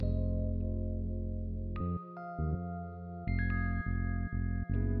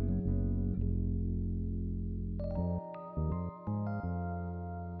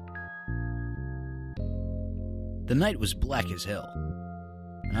The night was black as hell,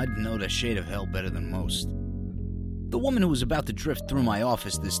 and I'd know the shade of hell better than most. The woman who was about to drift through my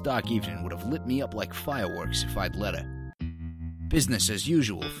office this dark evening would have lit me up like fireworks if I'd let her. Business as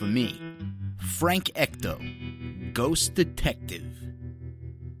usual for me. Frank Ecto, Ghost Detective.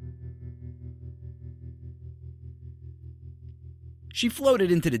 She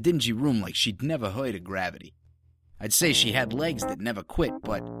floated into the dingy room like she'd never heard of gravity. I'd say she had legs that never quit,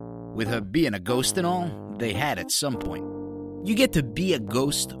 but with her being a ghost and all, they had at some point. You get to be a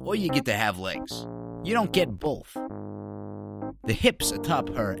ghost or you get to have legs. You don't get both. The hips atop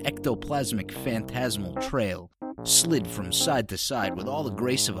her ectoplasmic phantasmal trail slid from side to side with all the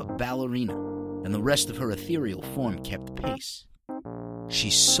grace of a ballerina, and the rest of her ethereal form kept pace. She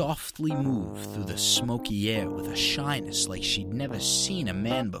softly moved through the smoky air with a shyness like she'd never seen a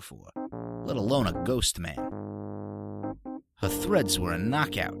man before, let alone a ghost man. Her threads were a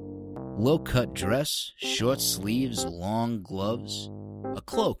knockout. Low-cut dress, short sleeves, long gloves, a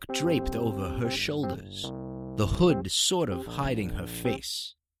cloak draped over her shoulders, the hood sort of hiding her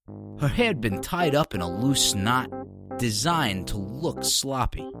face. Her hair had been tied up in a loose knot, designed to look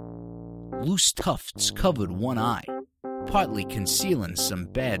sloppy. Loose tufts covered one eye, partly concealing some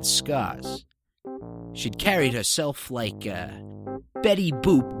bad scars. She'd carried herself like Betty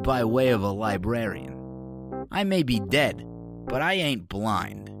Boop by way of a librarian. I may be dead, but I ain't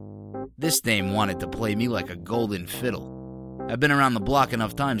blind. This dame wanted to play me like a golden fiddle. I've been around the block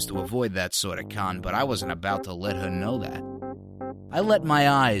enough times to avoid that sort of con, but I wasn't about to let her know that. I let my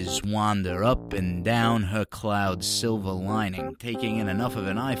eyes wander up and down her cloud silver lining, taking in enough of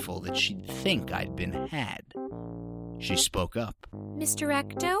an eyeful that she'd think I'd been had. She spoke up. Mr.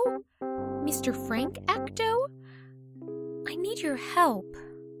 Ecto? Mr. Frank Ecto? I need your help.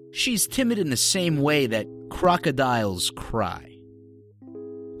 She's timid in the same way that crocodiles cry.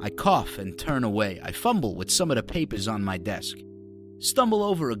 I cough and turn away. I fumble with some of the papers on my desk. Stumble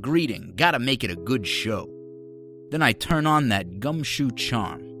over a greeting. Gotta make it a good show. Then I turn on that gumshoe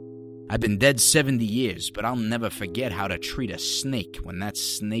charm. I've been dead 70 years, but I'll never forget how to treat a snake when that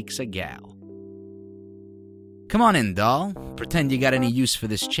snake's a gal. Come on in, doll. Pretend you got any use for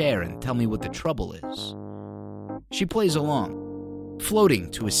this chair and tell me what the trouble is. She plays along,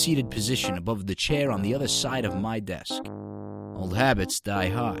 floating to a seated position above the chair on the other side of my desk. Old habits die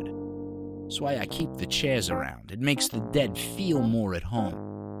hard. That's why I keep the chairs around. It makes the dead feel more at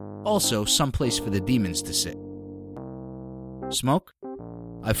home. Also, someplace for the demons to sit. Smoke?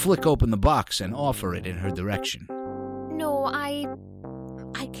 I flick open the box and offer it in her direction. No, I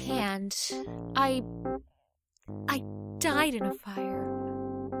can't. I died in a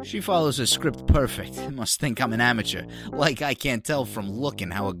fire. She follows her script perfect. Must think I'm an amateur, like I can't tell from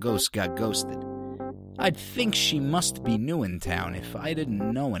looking how a ghost got ghosted. I'd think she must be new in town if I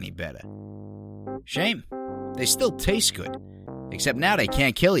didn't know any better. Shame. They still taste good, except now they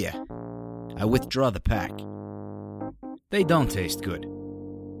can't kill you. I withdraw the pack. They don't taste good,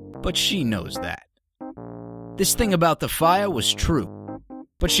 but she knows that. This thing about the fire was true,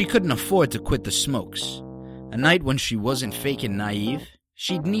 but she couldn't afford to quit the smokes. A night when she wasn't faking naive,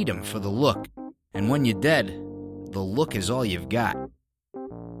 she'd need 'em for the look, and when you're dead, the look is all you've got.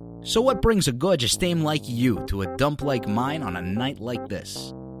 So what brings a gorgeous dame like you to a dump like mine on a night like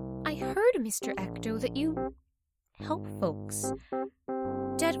this? I heard, Mr. Ecto, that you help folks.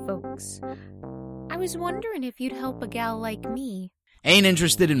 Dead folks. I was wondering if you'd help a gal like me. Ain't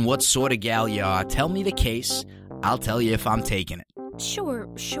interested in what sort of gal you are. Tell me the case. I'll tell you if I'm taking it. Sure.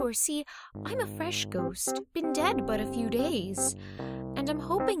 See, I'm a fresh ghost. Been dead but a few days. And I'm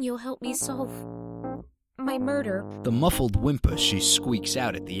hoping you'll help me solve my murder. The muffled whimper she squeaks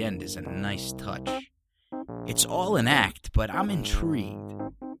out at the end is a nice touch. It's all an act, but I'm intrigued.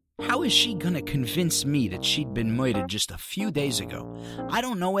 How is she gonna convince me that she'd been murdered just a few days ago? I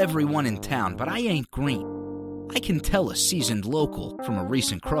don't know everyone in town, but I ain't green. I can tell a seasoned local from a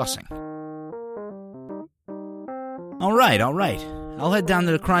recent crossing. All right. I'll head down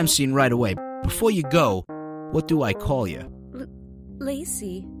to the crime scene right away. Before you go, what do I call you?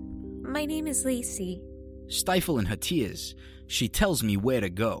 Lacey. My name is Lacey. Stifling her tears, she tells me where to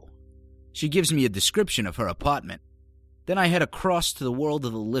go. She gives me a description of her apartment. Then I head across to the world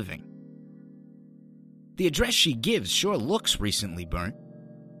of the living. The address she gives sure looks recently burnt.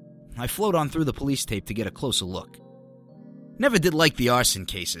 I float on through the police tape to get a closer look. Never did like the arson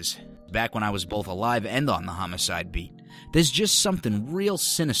cases, back when I was both alive and on the homicide beat. There's just something real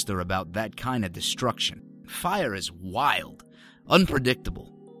sinister about that kind of destruction. Fire is wild, unpredictable.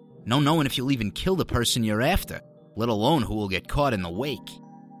 No knowing if you'll even kill the person you're after, let alone who will get caught in the wake.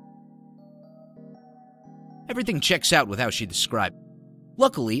 Everything checks out with how she described.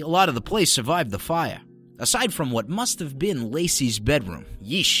 Luckily, a lot of the place survived the fire. Aside from what must have been Lacey's bedroom,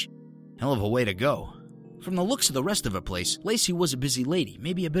 yeesh, hell of a way to go. From the looks of the rest of her place, Lacey was a busy lady,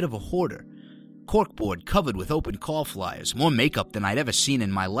 maybe a bit of a hoarder. Corkboard covered with open call flyers, more makeup than I'd ever seen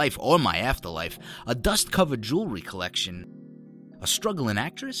in my life or my afterlife, a dust-covered jewelry collection. A struggling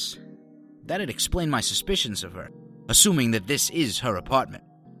actress? That'd explain my suspicions of her, assuming that this is her apartment.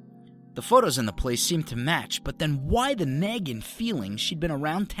 The photos in the place seemed to match, but then why the nagging feeling she'd been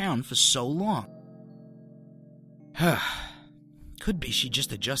around town for so long? Could be she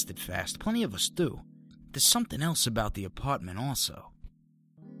just adjusted fast. Plenty of us do. There's something else about the apartment also.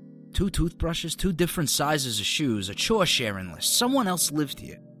 2 toothbrushes, 2 different sizes of shoes, a chore sharing list. Someone else lived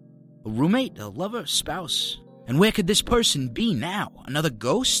here. A roommate, a lover, spouse. And where could this person be now? Another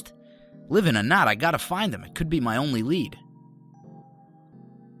ghost? Living or not, I gotta find him. It could be my only lead.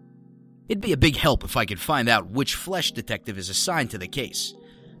 It'd be a big help if I could find out which flesh detective is assigned to the case.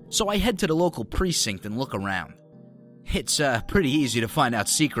 So I head to the local precinct and look around. It's pretty easy to find out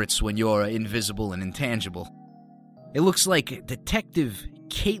secrets when you're invisible and intangible. It looks like Detective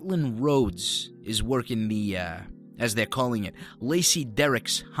Caitlin Rhodes is working the, as they're calling it, Lacey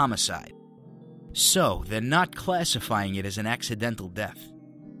Derrick's homicide. So, they're not classifying it as an accidental death.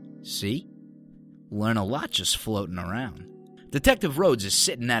 See? Learn a lot just floating around. Detective Rhodes is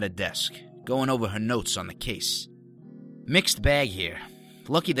sitting at a desk, going over her notes on the case. Mixed bag here.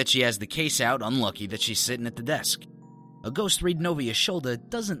 Lucky that she has the case out, unlucky that she's sitting at the desk. A ghost reading over your shoulder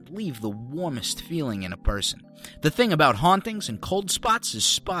doesn't leave the warmest feeling in a person. The thing about hauntings and cold spots is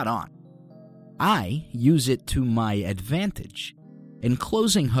spot on. I use it to my advantage,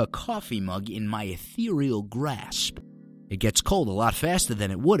 enclosing her coffee mug in my ethereal grasp. It gets cold a lot faster than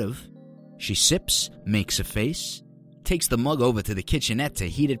it would have. She sips, makes a face, takes the mug over to the kitchenette to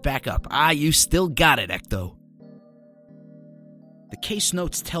heat it back up. You still got it, Ecto. The case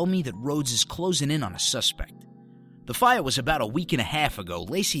notes tell me that Rhodes is closing in on a suspect. The fire was about a week and a half ago.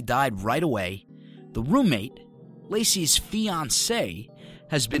 Lacey died right away. The roommate, Lacey's fiancé,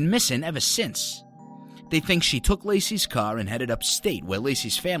 has been missing ever since. They think she took Lacey's car and headed upstate, where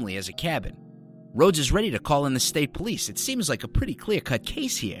Lacey's family has a cabin. Rhodes is ready to call in the state police. It seems like a pretty clear-cut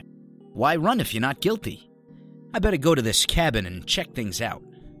case here. Why run if you're not guilty? I better go to this cabin and check things out.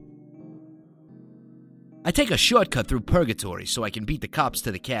 I take a shortcut through Purgatory so I can beat the cops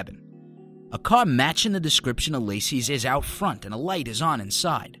to the cabin. A car matching the description of Lacey's is out front and a light is on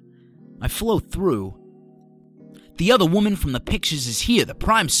inside. I float through. The other woman from the pictures is here, the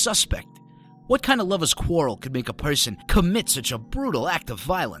prime suspect. What kind of lover's quarrel could make a person commit such a brutal act of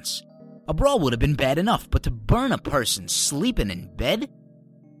violence? A brawl would have been bad enough, but to burn a person sleeping in bed?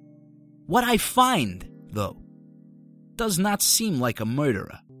 What I find, though, does not seem like a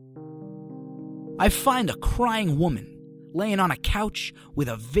murderer. I find a crying woman laying on a couch with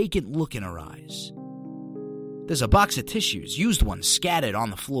a vacant look in her eyes. There's a box of tissues, used ones, scattered on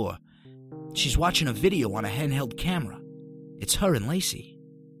the floor. She's watching a video on a handheld camera. It's her and Lacey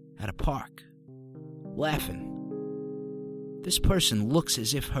at a park, laughing. This person looks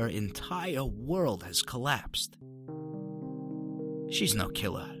as if her entire world has collapsed. She's no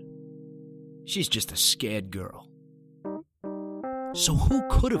killer. She's just a scared girl. So who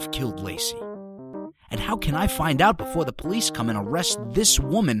could have killed Lacey? And how can I find out before the police come and arrest this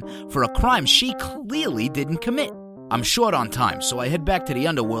woman for a crime she clearly didn't commit? I'm short on time, so I head back to the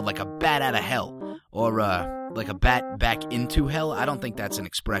underworld like a bat out of hell. Or, like a bat back into hell? I don't think that's an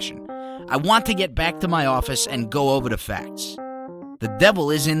expression. I want to get back to my office and go over the facts. The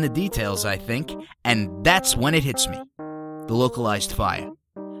devil is in the details, I think, and that's when it hits me. The localized fire.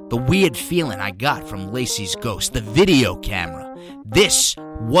 The weird feeling I got from Lacey's ghost. The video camera. This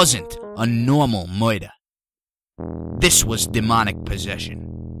wasn't a normal murder. This was demonic possession.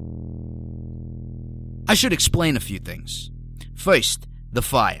 I should explain a few things. First, the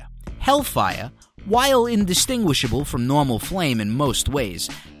fire. Hellfire, while indistinguishable from normal flame in most ways,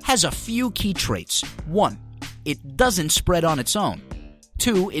 has a few key traits. 1, it doesn't spread on its own.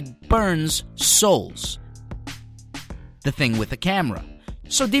 2, it burns souls. The thing with the camera.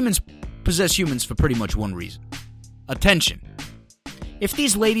 So demons possess humans for pretty much one reason. Attention. If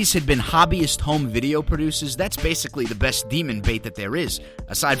these ladies had been hobbyist home video producers, that's basically the best demon bait that there is,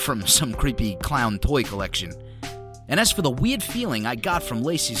 aside from some creepy clown toy collection. And as for the weird feeling I got from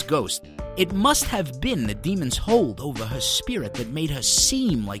Lacey's ghost, it must have been the demon's hold over her spirit that made her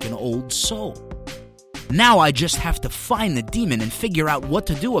seem like an old soul. Now I just have to find the demon and figure out what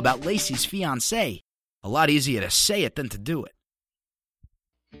to do about Lacey's fiancé. A lot easier to say it than to do it.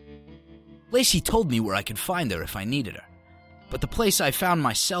 Lacey told me where I could find her if I needed her. But the place I found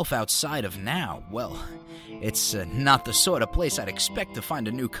myself outside of now, well, it's not the sort of place I'd expect to find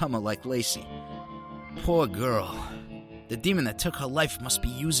a newcomer like Lacey. Poor girl. The demon that took her life must be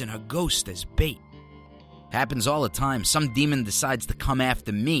using her ghost as bait. Happens all the time. Some demon decides to come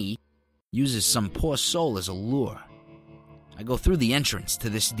after me, uses some poor soul as a lure. I go through the entrance to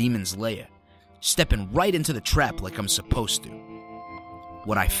this demon's lair, stepping right into the trap like I'm supposed to.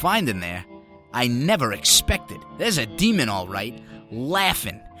 What I find in there, I never expected. There's a demon, all right,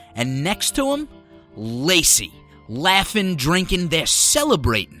 laughing. And next to him, Lacey. Laughing, drinking, they're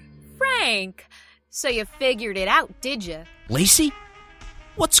celebrating. Frank, so you figured it out, did you? Lacey?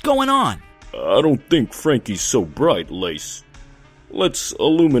 What's going on? I don't think Frankie's so bright, Lace. Let's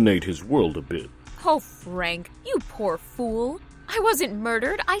illuminate his world a bit. Oh, Frank, you poor fool. I wasn't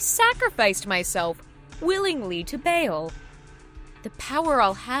murdered. I sacrificed myself, willingly, to Baal. The power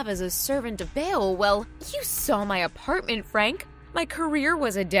I'll have as a servant of Baal, well, you saw my apartment, Frank. My career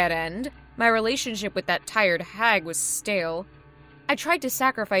was a dead end. My relationship with that tired hag was stale. I tried to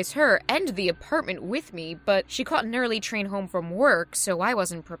sacrifice her and the apartment with me, but she caught an early train home from work, so I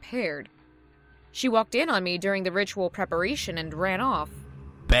wasn't prepared. She walked in on me during the ritual preparation and ran off.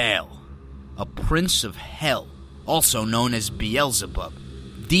 Baal, a prince of hell, also known as Beelzebub,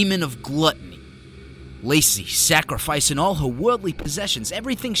 demon of gluttony. Lacey sacrificing all her worldly possessions,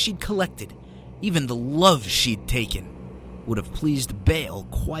 everything she'd collected, even the love she'd taken, would have pleased Baal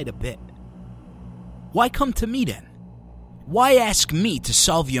quite a bit. Why come to me then? Why ask me to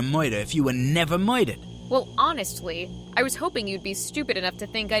solve your murder if you were never murdered? Well, honestly, I was hoping you'd be stupid enough to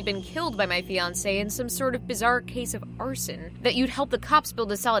think I'd been killed by my fiancée in some sort of bizarre case of arson, that you'd help the cops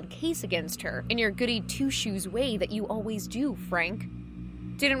build a solid case against her, in your goody two-shoes way that you always do, Frank.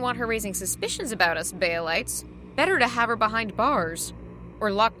 Didn't want her raising suspicions about us, Baalites. Better to have her behind bars,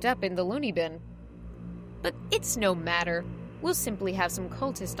 or locked up in the loony bin. But it's no matter. We'll simply have some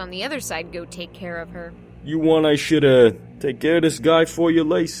cultist on the other side go take care of her. You want I should, take care of this guy for you,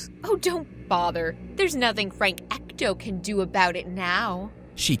 Lace? Oh, don't bother. There's nothing Frank Ecto can do about it now.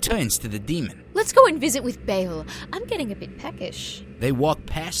 She turns to the demon. Let's go and visit with Baal. I'm getting a bit peckish. They walked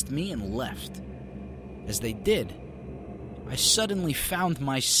past me and left. As they did, I suddenly found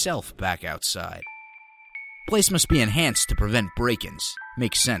myself back outside. Place must be enhanced to prevent break-ins.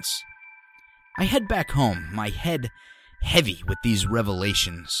 Makes sense. I head back home, my head heavy with these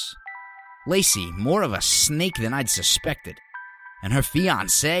revelations. Lacey, more of a snake than I'd suspected. And her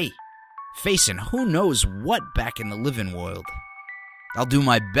fiancé, facing who knows what back in the living world. I'll do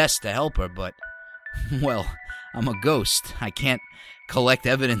my best to help her, but, well, I'm a ghost. I can't collect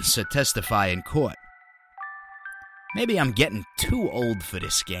evidence or testify in court. Maybe I'm getting too old for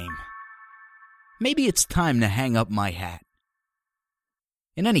this game. Maybe it's time to hang up my hat.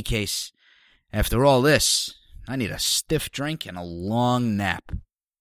 In any case, after all this, I need a stiff drink and a long nap.